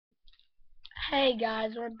Hey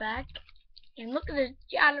guys, we're back. And look at this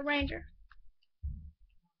Jolly Ranger.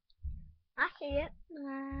 I see it.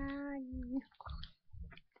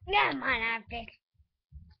 Never mind, I think.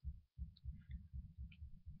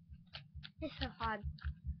 It's so hard.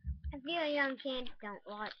 If you're a young kid, don't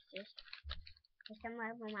watch this. Because some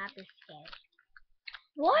of them might be scared.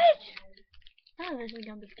 What? None of this is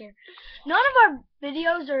gonna be scary. None of our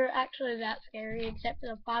videos are actually that scary, except for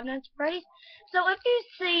the Five Nights at Freddy's. So if you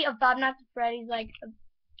see a Five Nights at Freddy's, like,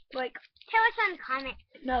 Tell us in the comments.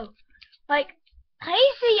 no, like, hey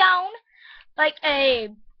Sion, like a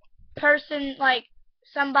person, like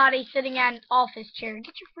somebody sitting at an office chair.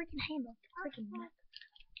 Get your freaking hand up, freaking neck.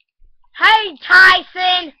 Hey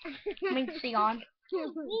Tyson. I mean Sion.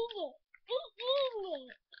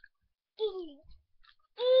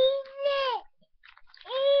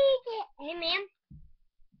 Hey, ma'am.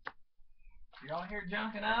 Y'all here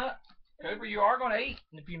junking up? Cooper, you are going to eat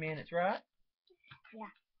in a few minutes, right? Yeah.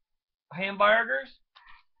 Hamburgers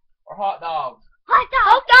or hot dogs? Hot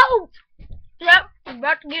dogs! Hot dogs! Yep, we're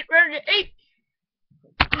about to get ready to eat.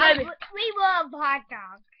 Maybe. We love hot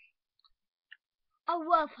dogs. I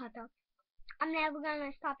love hot dogs. I'm never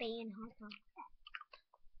gonna stop eating hot dogs.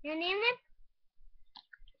 Your name is?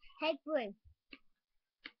 Hey, Blue.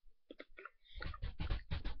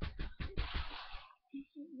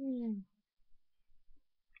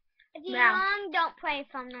 If you're young, don't play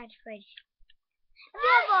Five Nights at Freddy's. If you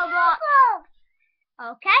have Roblox,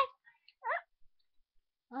 okay?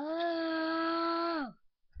 Oh.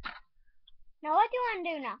 Now what do you want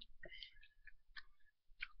to do now?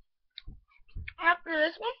 After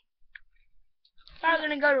this one, we're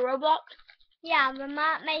gonna go to Roblox. Yeah, we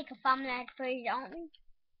might make a Five Nights at Freddy's, don't we?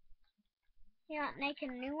 You're not making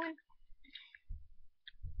a new one?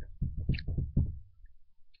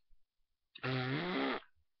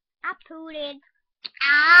 I pooted.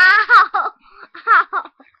 Ow! Ow!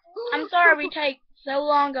 I'm sorry we take so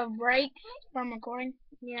long of breaks from recording.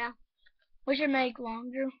 Yeah. We should make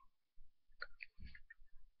longer.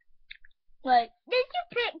 Like, did you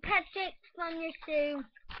pick pet sticks from your shoe?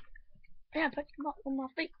 yeah, put them up on my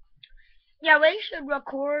feet. Yeah, we should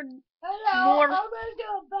record more. I'm gonna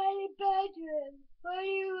go baby bedroom. What do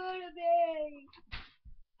you want to be?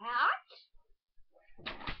 Ouch!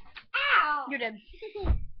 Ow! You did.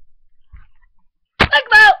 Think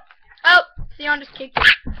about. Oh, Sion just kicked it.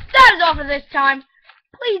 That is all for this time.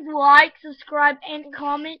 Please like, subscribe, and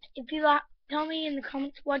comment. If you like, tell me in the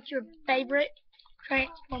comments what your favorite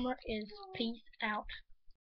Transformer is. Peace out.